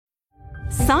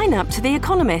Sign up to The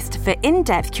Economist for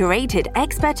in-depth curated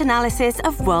expert analysis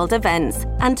of world events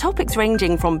and topics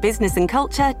ranging from business and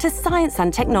culture to science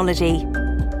and technology.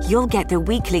 You'll get the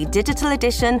weekly digital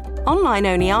edition,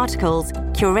 online-only articles,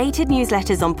 curated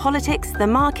newsletters on politics, the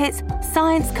markets,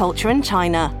 science, culture and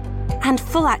China, and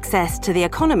full access to The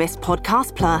Economist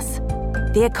Podcast Plus.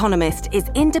 The Economist is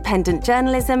independent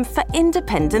journalism for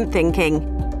independent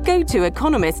thinking. Go to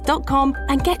economist.com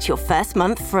and get your first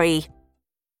month free.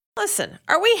 Listen,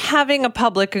 are we having a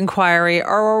public inquiry or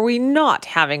are we not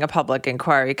having a public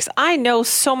inquiry? Because I know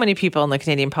so many people in the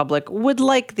Canadian public would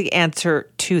like the answer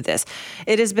to this.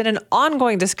 It has been an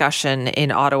ongoing discussion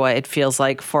in Ottawa, it feels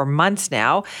like, for months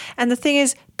now. And the thing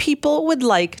is, people would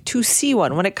like to see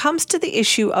one. When it comes to the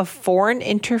issue of foreign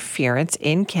interference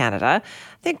in Canada,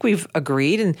 I think we've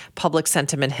agreed and public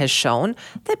sentiment has shown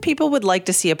that people would like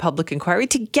to see a public inquiry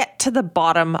to get to the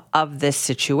bottom of this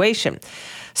situation.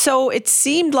 So it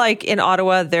seemed like in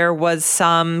Ottawa there was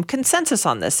some consensus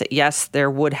on this, that yes,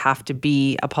 there would have to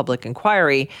be a public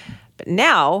inquiry. But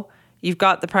now you've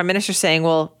got the Prime Minister saying,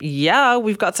 well, yeah,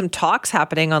 we've got some talks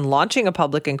happening on launching a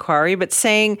public inquiry, but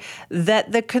saying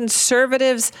that the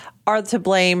Conservatives are to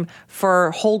blame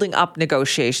for holding up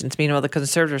negotiations. Meanwhile, the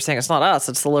Conservatives are saying it's not us,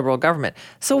 it's the Liberal government.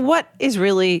 So what is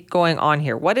really going on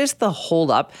here? What is the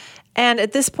holdup? And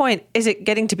at this point, is it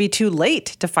getting to be too late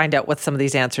to find out what some of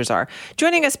these answers are?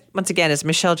 Joining us once again is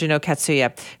Michelle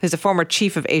Junot-Katsuya, who's the former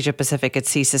chief of Asia Pacific at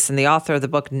CSIS and the author of the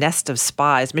book Nest of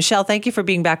Spies. Michelle, thank you for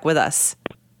being back with us.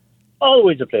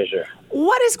 Always a pleasure.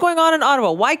 What is going on in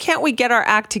Ottawa? Why can't we get our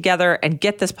act together and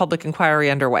get this public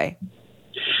inquiry underway?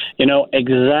 You know,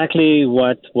 exactly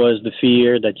what was the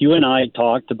fear that you and I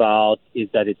talked about is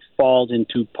that it falls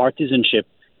into partisanship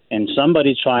and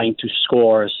somebody trying to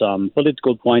score some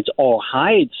political points or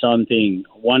hide something,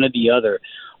 one or the other.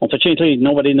 Unfortunately,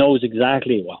 nobody knows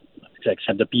exactly, well,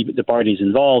 except the parties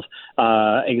involved,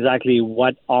 exactly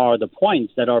what are the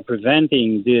points that are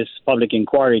preventing this public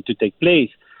inquiry to take place.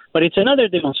 But it's another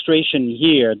demonstration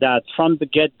here that from the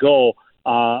get-go,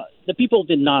 the people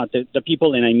did not, the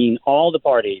people, and I mean all the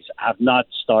parties, have not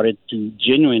started to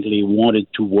genuinely wanted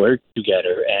to work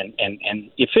together and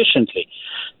efficiently.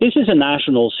 This is a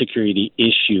national security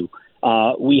issue.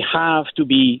 We have to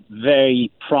be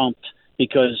very prompt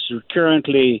because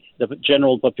currently the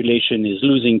general population is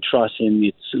losing trust in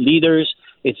its leaders.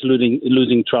 It's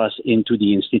losing trust into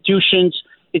the institutions.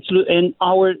 And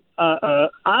our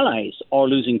allies are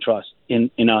losing trust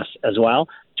in us as well,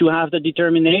 to have the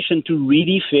determination to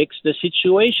really fix the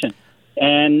situation.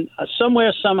 And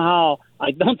somewhere, somehow,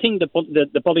 I don't think the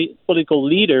political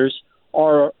leaders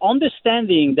are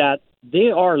understanding that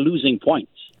they are losing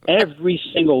points. Every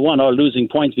single one are losing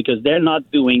points because they're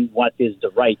not doing what is the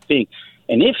right thing.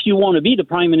 And if you want to be the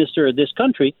prime minister of this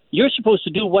country, you're supposed to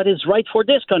do what is right for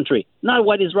this country, not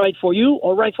what is right for you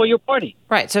or right for your party.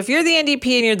 Right. So if you're the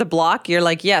NDP and you're the Bloc, you're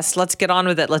like, yes, let's get on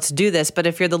with it. Let's do this. But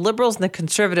if you're the Liberals and the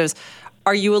Conservatives,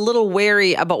 are you a little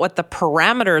wary about what the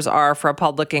parameters are for a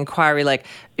public inquiry? Like,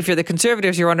 if you're the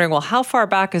Conservatives, you're wondering, well, how far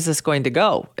back is this going to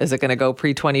go? Is it going to go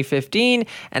pre-2015?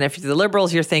 And if you're the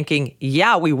Liberals, you're thinking,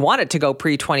 yeah, we want it to go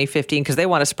pre-2015 because they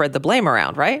want to spread the blame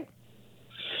around, right?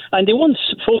 And they want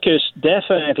to focus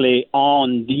definitely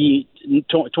on the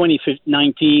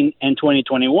 2019 and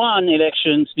 2021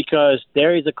 elections because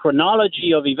there is a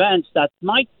chronology of events that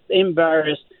might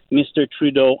embarrass Mr.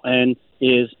 Trudeau and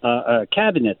his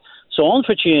cabinet. So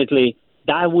unfortunately,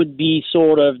 that would be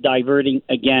sort of diverting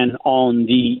again on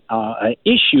the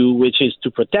issue, which is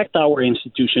to protect our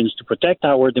institutions, to protect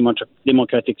our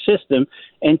democratic system,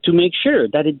 and to make sure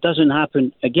that it doesn't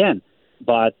happen again.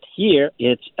 But here,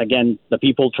 it's, again, the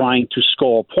people trying to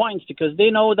score points because they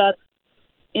know that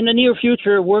in the near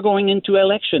future, we're going into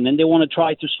election and they want to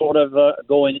try to sort of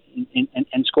go in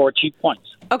and score cheap points.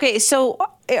 Okay, so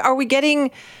are we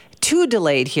getting too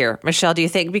delayed here, Michelle, do you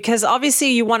think? Because obviously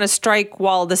you want to strike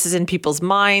while this is in people's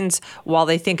minds, while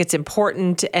they think it's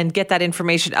important and get that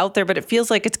information out there, but it feels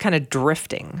like it's kind of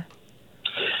drifting.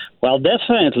 Well,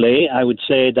 definitely, I would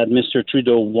say that Mr.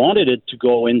 Trudeau wanted it to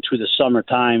go into the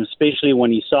summertime, especially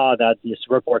when he saw that this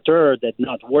reporter did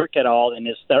not work at all in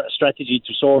his strategy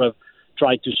to sort of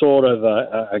try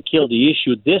to kill the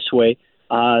issue this way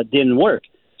didn't work.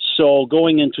 So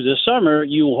going into the summer,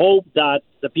 you hope that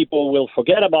the people will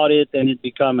forget about it and it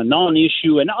become a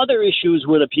non-issue and other issues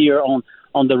will appear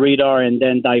on the radar and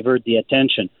then divert the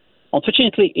attention.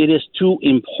 Unfortunately, it is too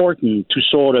important to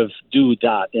sort of do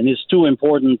that, and it's too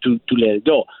important to let it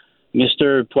go.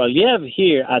 Mr. Poilievre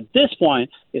here at this point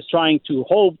is trying to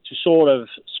hope to sort of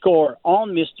score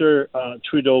on Mr.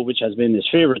 Trudeau, which has been his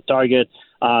favorite target.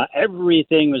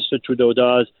 Everything Mr. Trudeau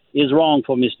does is wrong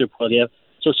for Mr. Poilievre.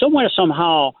 So somewhere,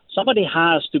 somehow, somebody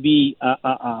has to be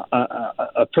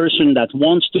a person that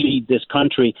wants to lead this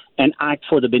country and act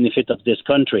for the benefit of this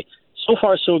country. So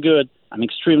far, so good. I'm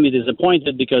extremely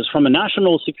disappointed because from a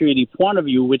national security point of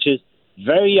view, which is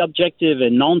very objective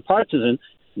and nonpartisan,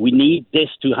 we need this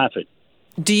to happen.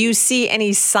 Do you see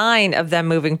any sign of them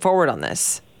moving forward on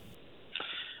this?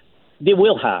 They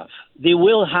will have. They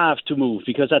will have to move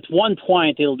because at one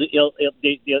point they'll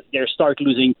start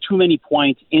losing too many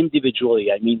points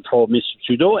individually. I mean, for Mr.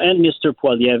 Trudeau and Mr.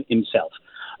 Poilievre himself.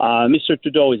 Mr.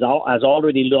 Trudeau has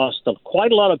already lost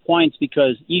quite a lot of points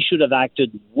because he should have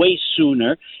acted way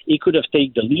sooner. He could have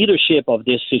taken the leadership of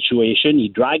this situation. He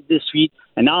dragged his feet,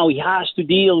 and now he has to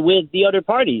deal with the other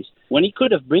parties when he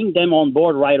could have bring them on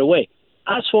board right away.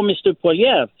 As for Mr.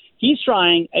 Poilievre, he's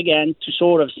trying, again, to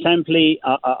sort of simply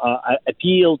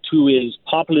appeal to his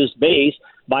populist base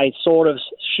by sort of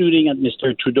shooting at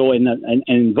Mr. Trudeau and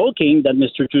invoking that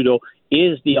Mr. Trudeau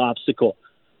is the obstacle.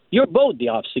 You're both the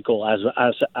obstacle,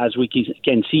 as we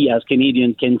can see, as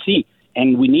Canadians can see.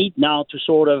 And we need now to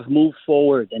sort of move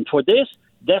forward. And for this,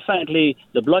 definitely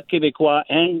the Bloc Québécois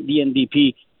and the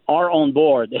NDP are on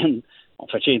board. And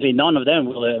unfortunately, none of them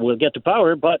will get to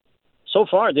power. But so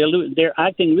far, they're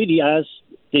acting really as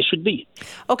they should be.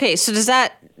 Okay, so does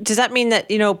that mean that,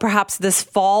 perhaps this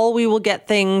fall we will get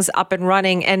things up and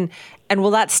running, and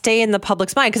will that stay in the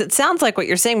public's mind? Because it sounds like what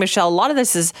you're saying, Michelle, a lot of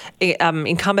this is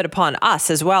incumbent upon us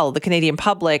as well, the Canadian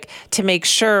public, to make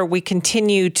sure we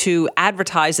continue to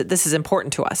advertise that this is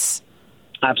important to us.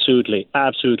 Absolutely.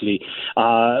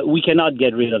 We cannot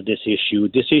get rid of this issue.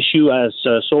 This issue has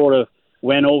sort of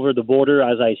went over the border,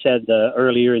 as I said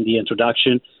earlier in the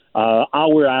introduction.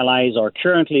 Our allies are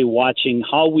currently watching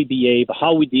how we behave,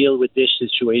 how we deal with this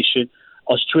situation.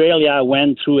 Australia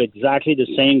went through exactly the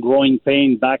same growing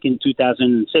pain back in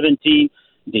 2017.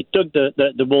 They took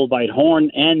the bull by the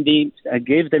horn and they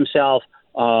gave themselves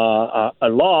a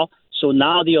law. So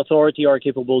now the authority are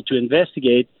capable to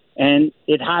investigate, and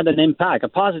it had an impact, a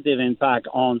positive impact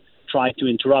on trying to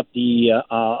interrupt the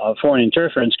foreign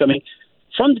interference coming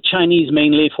from the Chinese,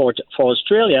 mainly for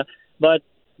Australia, but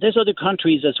there's other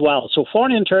countries as well. So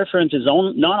foreign interference is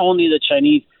not only the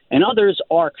Chinese, and others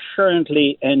are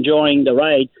currently enjoying the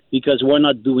ride because we're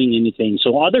not doing anything.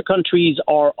 So other countries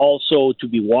are also to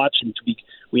be watched, and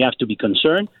we have to be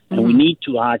concerned, and we need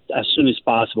to act as soon as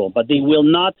possible. But they will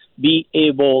not be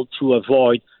able to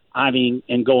avoid having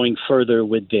and going further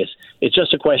with this. It's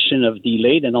just a question of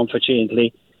delay, and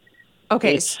unfortunately,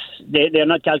 okay, they're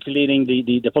not calculating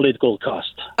the political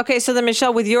cost. Okay, so then,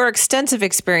 Michelle, with your extensive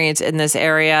experience in this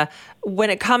area, when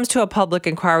it comes to a public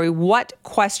inquiry, what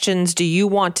questions do you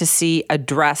want to see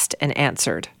addressed and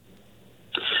answered?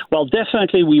 Well,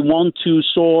 definitely we want to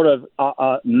sort of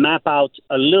map out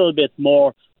a little bit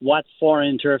more what foreign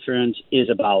interference is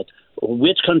about,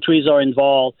 which countries are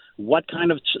involved, what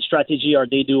kind of strategy are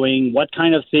they doing, what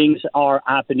kind of things are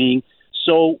happening,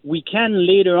 so we can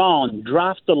later on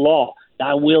draft a law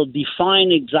that will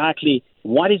define exactly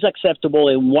what is acceptable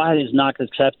and what is not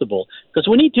acceptable. Because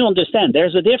we need to understand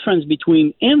there's a difference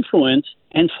between influence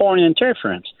and foreign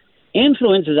interference.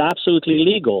 Influence is absolutely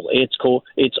legal. It's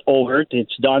overt.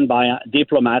 It's done by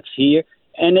diplomats here,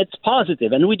 and it's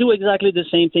positive. And we do exactly the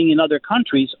same thing in other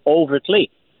countries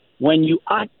overtly. When you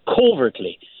act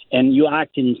covertly and you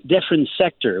act in different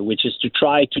sector, which is to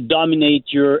try to dominate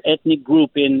your ethnic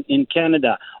group in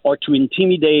Canada or to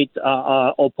intimidate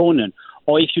opponent,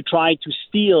 or if you try to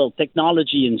steal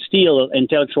technology and steal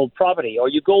intellectual property, or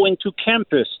you go into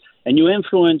campus and you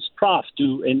influence prof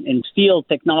and steal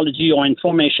technology or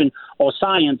information or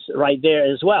science right there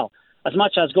as well. As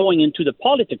much as going into the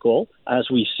political, as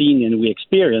we've seen and we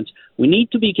experience, we need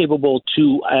to be capable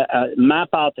to map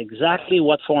out exactly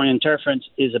what foreign interference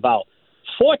is about.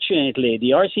 Fortunately,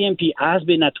 the RCMP has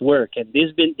been at work, and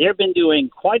they've been doing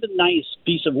quite a nice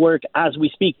piece of work as we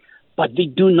speak, but they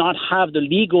do not have the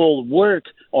legal work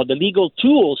or the legal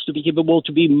tools to be capable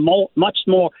to be much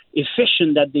more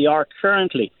efficient than they are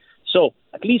currently. So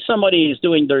at least somebody is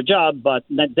doing their job, but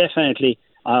definitely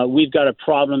we've got a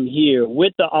problem here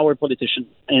with our politicians,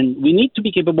 and we need to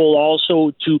be capable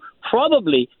also to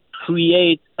probably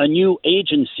create a new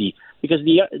agency. Because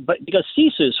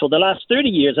CSIS, for the last 30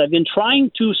 years, have been trying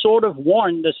to sort of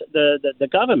warn the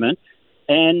government,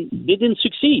 and they didn't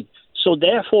succeed. So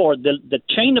therefore, the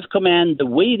chain of command, the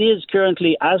way it is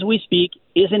currently as we speak,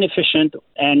 is inefficient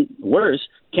and worse,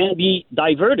 can be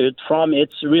diverted from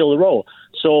its real role.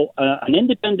 So an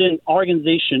independent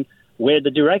organization where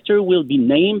the director will be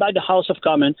named by the House of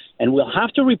Commons and will have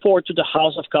to report to the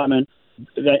House of Commons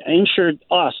that ensured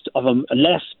us of a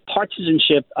less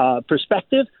partisanship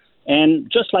perspective, and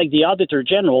just like the Auditor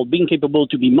General, being capable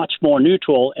to be much more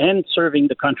neutral and serving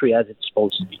the country as it's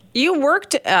supposed to be. You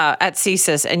worked at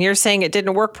CSIS, and you're saying it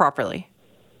didn't work properly.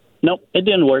 No, it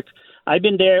didn't work. I've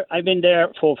been there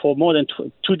for more than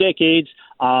 2 decades.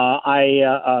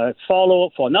 I follow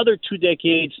for another 2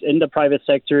 decades in the private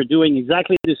sector, doing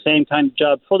exactly the same kind of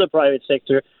job for the private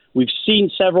sector. We've seen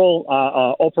several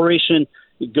operations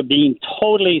being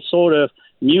totally sort of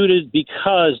muted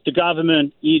because the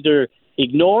government either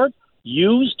ignored,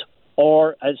 used,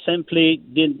 or simply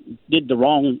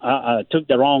took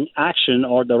the wrong action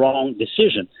or the wrong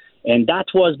decision. And that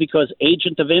was because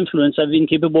agents of influence have been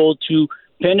capable to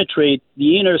penetrate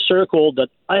the inner circle that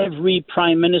every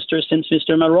prime minister since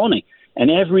Mr. Mulroney and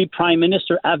every prime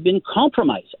minister have been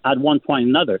compromised at one point or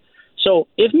another. So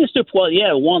if Mr.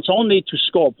 Poilievre wants only to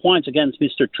score points against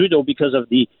Mr. Trudeau because of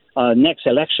the next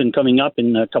election coming up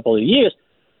in a couple of years,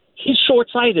 he's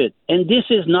short-sighted. And this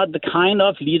is not the kind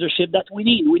of leadership that we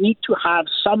need. We need to have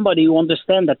somebody who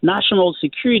understands that national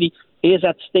security is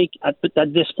at stake at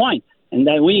this point, and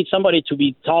that we need somebody to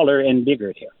be taller and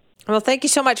bigger here. Well, thank you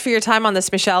so much for your time on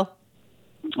this, Michel.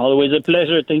 Always a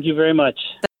pleasure. Thank you very much.